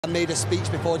I made a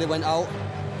speech before they went out,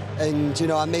 and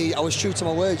I was true to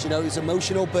my words. It was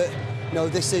emotional, but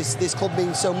this club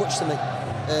means so much to me.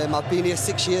 I've been here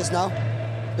 6 years now,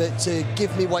 but to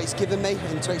give me what it's given me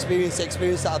and to experience the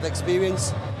experience that I've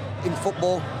experienced in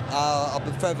football, I'll be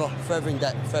forever in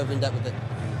debt with it.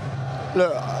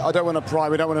 Look, I don't want to pry,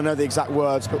 we don't want to know the exact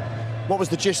words, but what was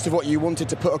the gist of what you wanted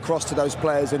to put across to those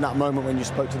players in that moment when you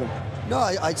spoke to them? No,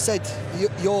 I said,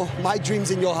 my dream's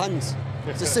in your hands.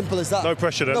 It's as simple as that. No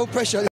pressure then. No pressure.